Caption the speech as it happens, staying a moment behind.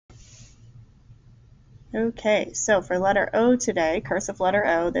Okay, so for letter O today, cursive letter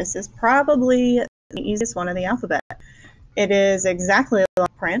O, this is probably the easiest one in the alphabet. It is exactly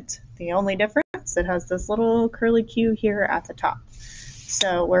like print. The only difference, it has this little curly Q here at the top.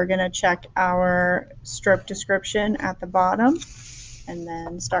 So we're going to check our stroke description at the bottom and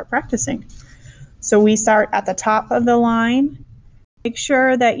then start practicing. So we start at the top of the line. Make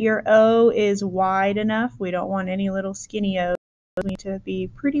sure that your O is wide enough. We don't want any little skinny O's. We need to be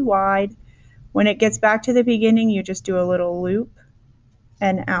pretty wide. When it gets back to the beginning, you just do a little loop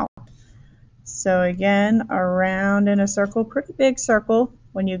and out. So again, around in a circle, pretty big circle.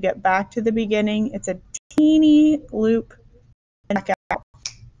 When you get back to the beginning, it's a teeny loop and back out.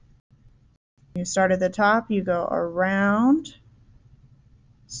 You start at the top, you go around,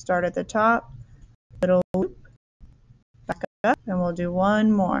 start at the top, little loop, back up, and we'll do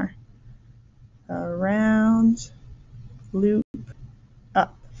one more. Around, loop,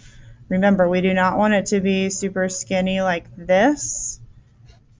 up. Remember, we do not want it to be super skinny like this.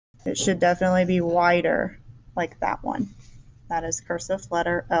 It should definitely be wider like that one. That is cursive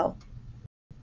letter O.